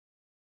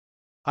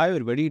Hi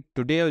everybody,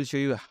 today I will show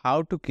you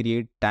how to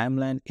create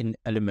timeline in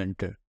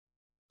Elementor.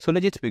 So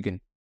let's just begin.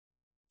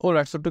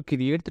 Alright, so to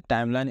create the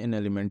timeline in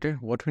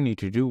Elementor, what we need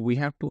to do, we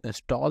have to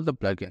install the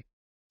plugin.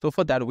 So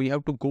for that, we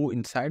have to go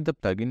inside the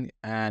plugin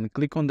and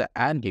click on the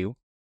add new.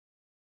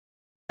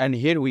 And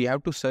here we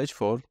have to search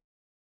for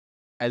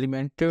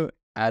Elementor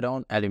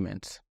add-on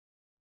elements.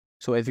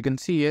 So as you can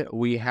see here,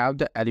 we have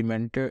the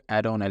Elementor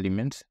add-on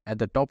elements at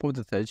the top of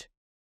the search.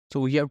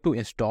 So we have to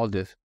install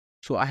this.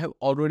 So I have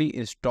already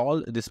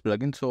installed this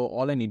plugin. So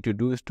all I need to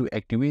do is to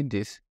activate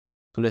this.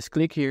 So let's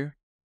click here.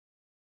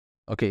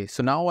 Okay,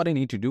 so now what I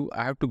need to do,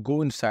 I have to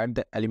go inside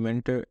the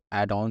Elementor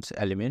add-ons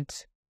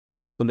elements.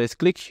 So let's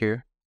click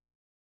here.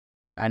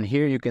 And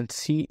here you can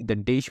see the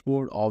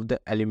dashboard of the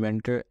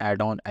Elementor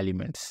add-on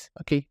elements.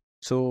 Okay,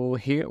 so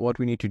here what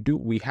we need to do,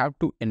 we have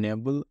to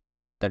enable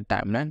the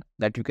timeline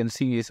that you can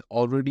see is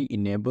already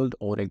enabled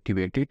or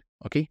activated.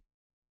 Okay,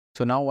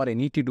 so now what I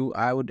need to do,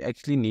 I would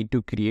actually need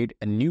to create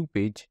a new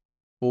page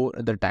for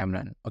the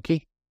timeline.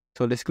 Okay,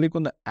 so let's click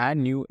on the add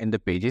new in the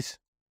pages.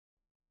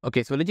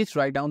 Okay, so let's just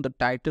write down the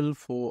title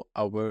for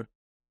our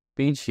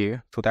page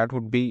here. So that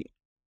would be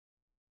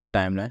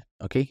timeline.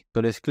 Okay, so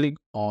let's click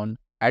on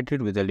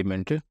edit with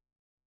Elementor.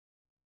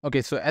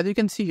 Okay, so as you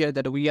can see here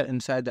that we are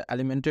inside the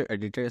Elementor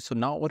editor. So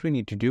now what we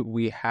need to do,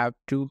 we have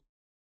to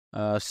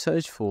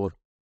search for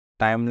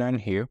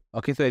timeline here.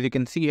 Okay, so as you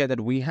can see here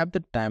that we have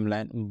the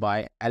timeline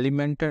by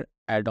Elementor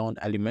add-on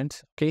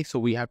elements. Okay, so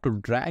we have to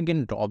drag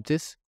and drop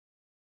this.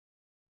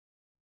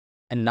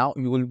 And now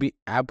you will be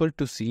able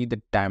to see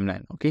the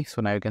timeline. Okay,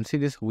 so now you can see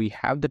this, we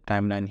have the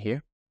timeline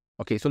here.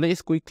 Okay, so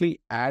let's quickly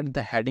add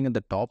the heading at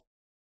the top.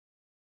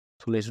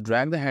 So let's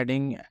drag the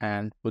heading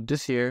and put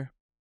this here.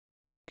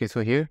 Okay,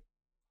 so here,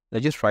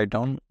 let's just write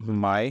down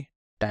my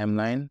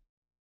timeline.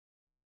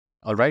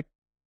 All right.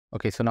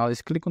 Okay, so now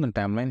let's click on the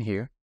timeline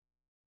here.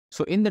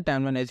 So in the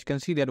timeline, as you can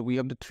see that we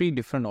have the three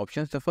different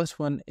options. The first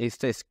one is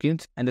the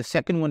skins and the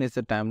second one is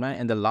the timeline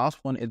and the last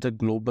one is the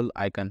global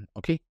icon.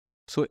 Okay.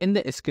 So in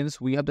the skins,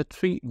 we have the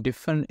three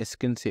different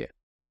skins here.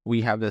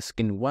 We have the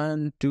skin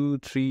 1, 2,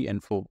 3,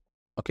 and 4.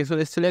 Okay, so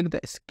let's select the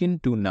skin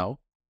 2 now.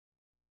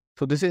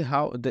 So this is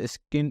how the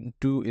skin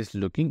 2 is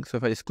looking. So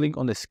if I just click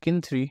on the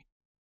skin 3,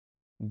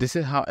 this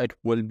is how it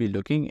will be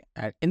looking.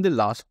 And in the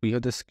last, we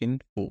have the skin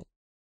 4.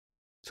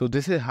 So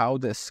this is how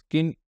the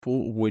skin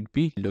 4 would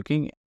be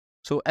looking.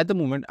 So at the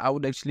moment, I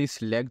would actually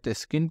select the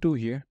skin 2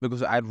 here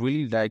because I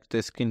really like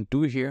the skin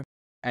 2 here.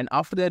 And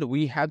after that,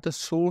 we have the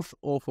source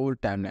of our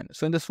timeline.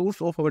 So in the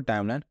source of our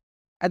timeline,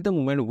 at the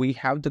moment, we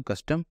have the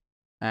custom.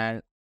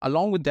 And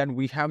along with that,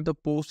 we have the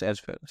post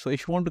as well. So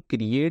if you want to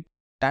create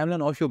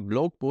timeline of your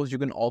blog post, you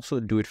can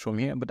also do it from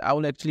here. But I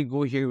will actually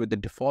go here with the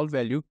default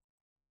value.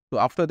 So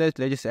after that,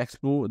 let's just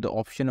explore the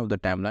option of the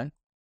timeline.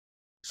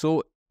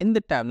 So in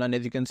the timeline,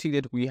 as you can see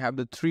that we have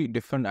the three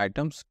different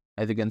items.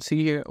 As you can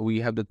see here,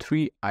 we have the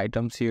three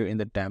items here in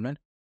the timeline.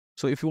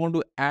 So if you want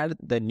to add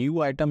the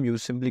new item, you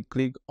simply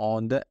click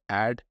on the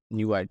add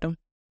new item.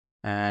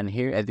 And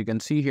here, as you can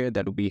see here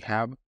that we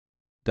have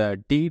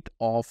the date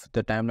of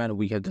the timeline,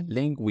 we have the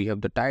link, we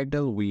have the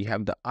title, we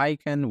have the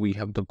icon, we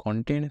have the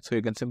content. So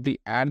you can simply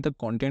add the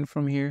content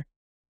from here.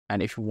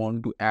 And if you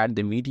want to add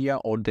the media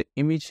or the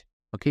image,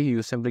 okay,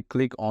 you simply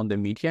click on the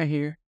media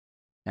here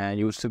and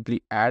you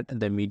simply add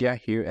the media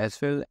here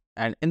as well.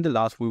 And in the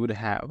last, we would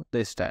have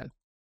the style.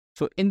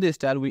 So in this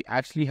style, we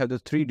actually have the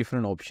three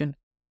different options: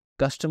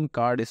 custom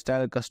card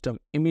style, custom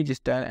image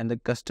style, and the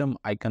custom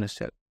icon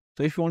style.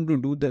 So if you want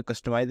to do the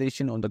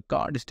customization on the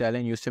card style,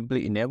 and you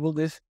simply enable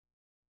this,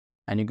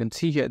 and you can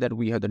see here that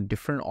we have the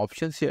different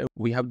options here.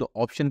 We have the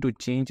option to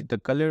change the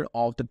color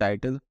of the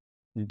title,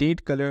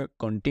 date color,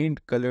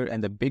 content color,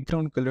 and the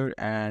background color.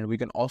 And we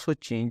can also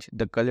change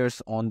the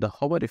colors on the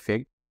hover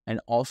effect and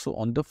also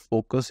on the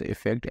focus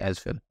effect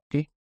as well.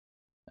 Okay.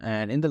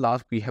 And in the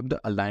last, we have the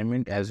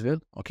alignment as well.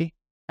 Okay.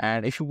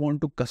 And if you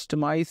want to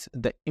customize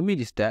the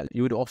image style,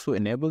 you would also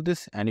enable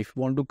this. And if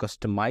you want to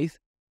customize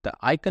the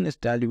icon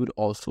style, you would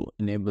also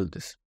enable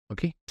this.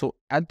 Okay. So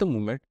at the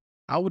moment,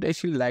 I would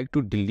actually like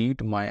to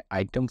delete my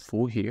item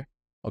 4 here.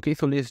 Okay.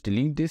 So let's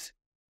delete this.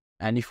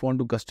 And if you want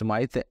to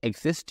customize the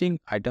existing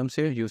items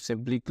here, you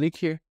simply click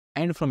here.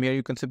 And from here,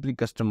 you can simply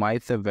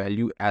customize the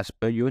value as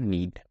per your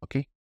need.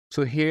 Okay.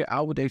 So here,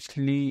 I would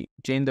actually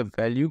change the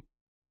value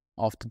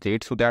of the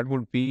date. So that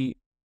would be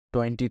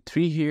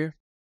 23 here.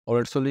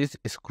 Alright, so let's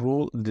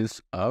scroll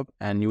this up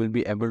and you will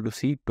be able to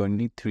see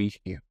 23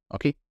 here.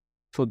 Okay,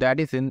 so that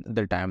is in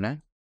the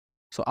timeline.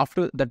 So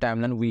after the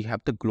timeline, we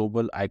have the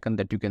global icon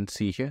that you can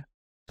see here.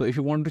 So if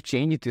you want to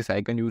change this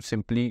icon, you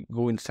simply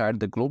go inside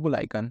the global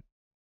icon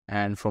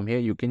and from here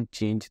you can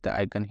change the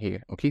icon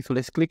here. Okay, so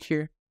let's click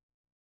here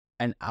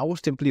and I will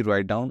simply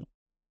write down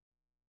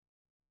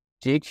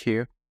Jake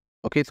here.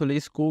 Okay, so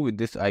let's go with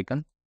this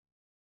icon,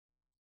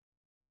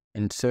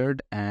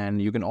 insert,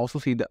 and you can also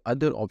see the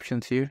other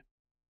options here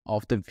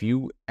of the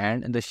view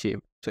and the shape.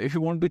 So if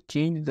you want to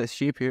change the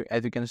shape here,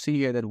 as you can see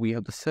here that we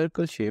have the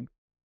circle shape.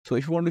 So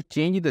if you want to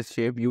change the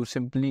shape, you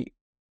simply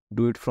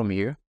do it from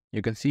here.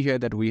 You can see here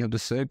that we have the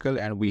circle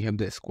and we have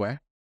the square.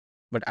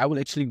 but I will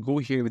actually go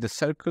here with the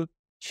circle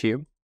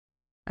shape.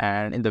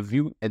 And in the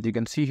view, as you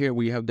can see here,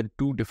 we have the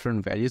two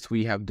different values.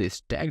 We have the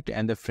stacked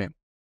and the frame.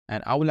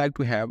 And I would like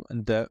to have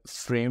the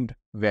framed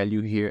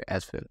value here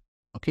as well.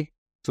 Okay,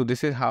 so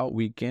this is how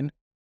we can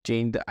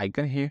change the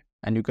icon here.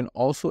 And you can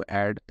also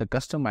add the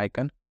custom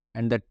icon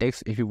and the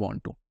text if you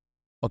want to.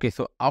 Okay,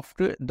 so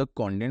after the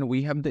content,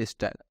 we have the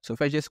style. So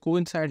if I just go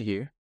inside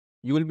here,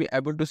 you will be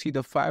able to see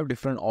the 5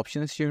 different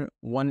options here.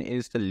 One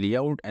is the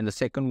layout, and the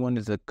second one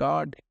is the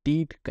card,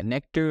 teeth,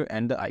 connector,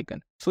 and the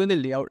icon. So in the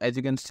layout, as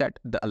you can set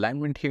the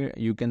alignment here,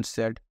 you can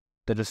set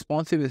the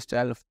responsive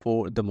style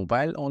for the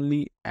mobile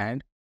only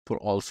and for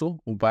also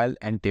mobile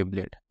and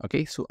tablet.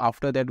 Okay, so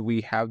after that,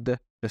 we have the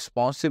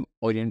responsive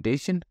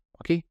orientation.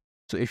 Okay,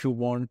 so if you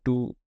want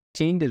to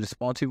change the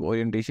responsive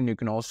orientation, you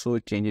can also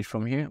change it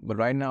from here. But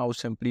right now, I'll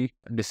simply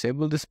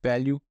disable this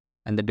value,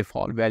 and the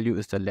default value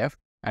is the left.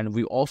 And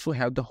we also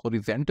have the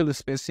horizontal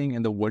spacing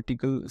and the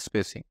vertical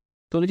spacing.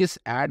 So let's just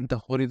add the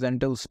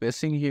horizontal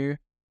spacing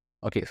here.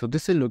 Okay, so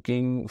this is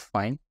looking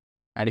fine.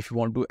 And if you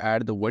want to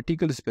add the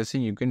vertical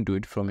spacing, you can do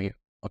it from here.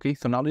 Okay,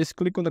 so now let's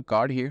click on the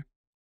card here.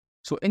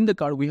 So in the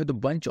card, we have the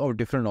bunch of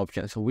different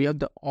options. So we have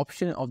the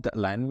option of the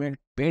alignment,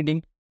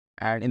 padding,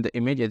 and in the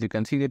image, as you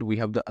can see that we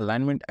have the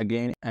alignment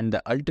again and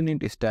the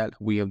alternate style.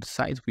 We have the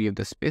size, we have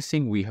the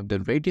spacing, we have the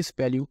radius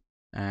value.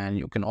 And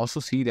you can also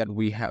see that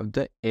we have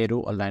the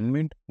arrow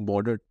alignment,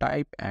 border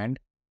type, and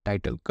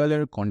title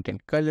color,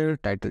 content color,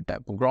 title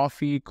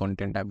typography,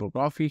 content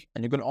typography.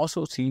 And you can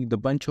also see the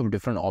bunch of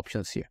different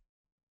options here.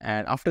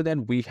 And after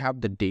that, we have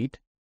the date.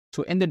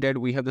 So in the date,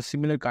 we have the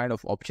similar kind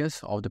of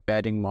options of the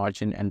padding,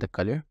 margin, and the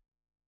color.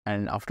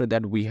 And after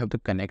that, we have the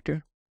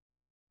connector.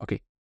 Okay,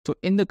 so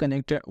in the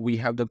connector, we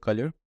have the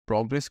color,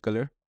 progress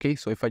color. Okay,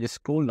 so if I just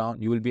scroll down,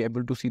 you will be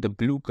able to see the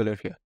blue color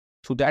here.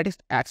 So that is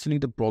actually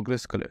the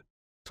progress color.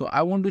 So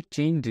I want to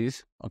change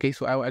this. Okay,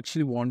 so I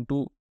actually want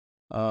to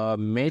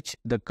match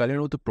the color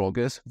of the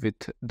progress with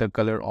the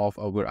color of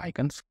our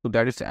icons. So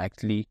that is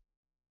actually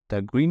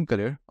the green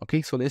color.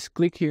 Okay, so let's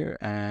click here,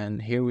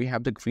 and here we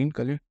have the green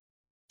color.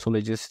 So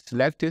let's just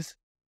select this,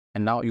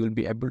 and now you will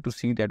be able to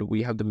see that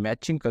we have the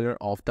matching color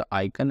of the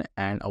icon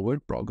and our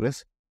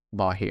progress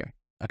bar here.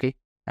 Okay,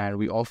 and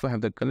we also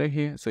have the color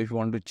here. So if you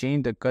want to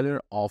change the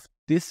color of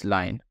this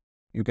line,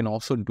 you can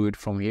also do it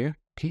from here.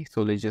 Okay,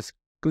 so let's just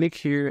click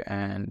here,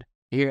 and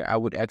here I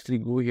would actually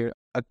go here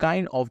a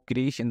kind of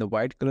grayish in the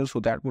white color. So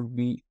that would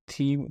be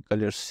theme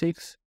color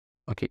 6.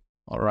 Okay,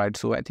 all right,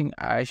 so I think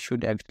I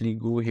should actually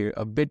go here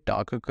a bit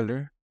darker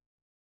color.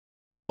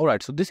 All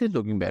right, so this is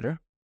looking better.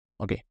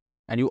 Okay,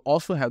 and you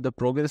also have the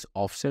progress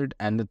offset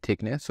and the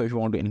thickness. So if you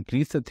want to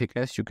increase the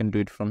thickness, you can do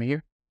it from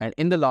here. And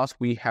in the last,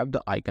 we have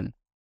the icon.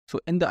 So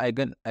in the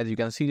icon, as you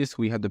can see this,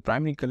 we have the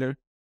primary color,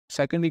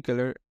 secondary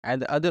color,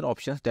 and the other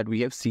options that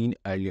we have seen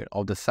earlier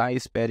of the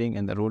size, pairing,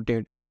 and the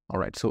rotate. All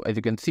right, so as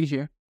you can see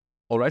here.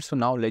 All right, so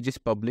now let's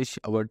just publish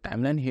our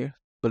timeline here.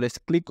 So let's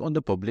click on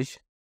the publish.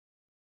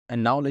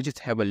 And now let's just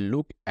have a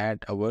look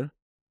at our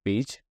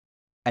page,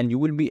 and you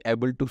will be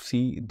able to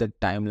see the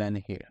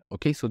timeline here.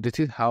 Okay, so this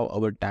is how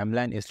our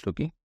timeline is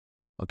looking.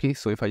 Okay,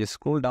 so if I just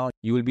scroll down,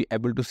 you will be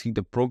able to see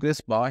the progress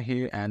bar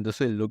here, and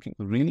this is looking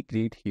really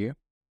great here.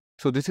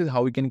 So this is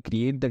how we can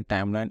create the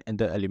timeline in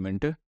the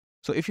Elementor.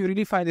 So if you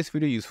really find this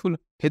video useful,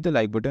 hit the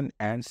like button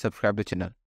and subscribe the channel.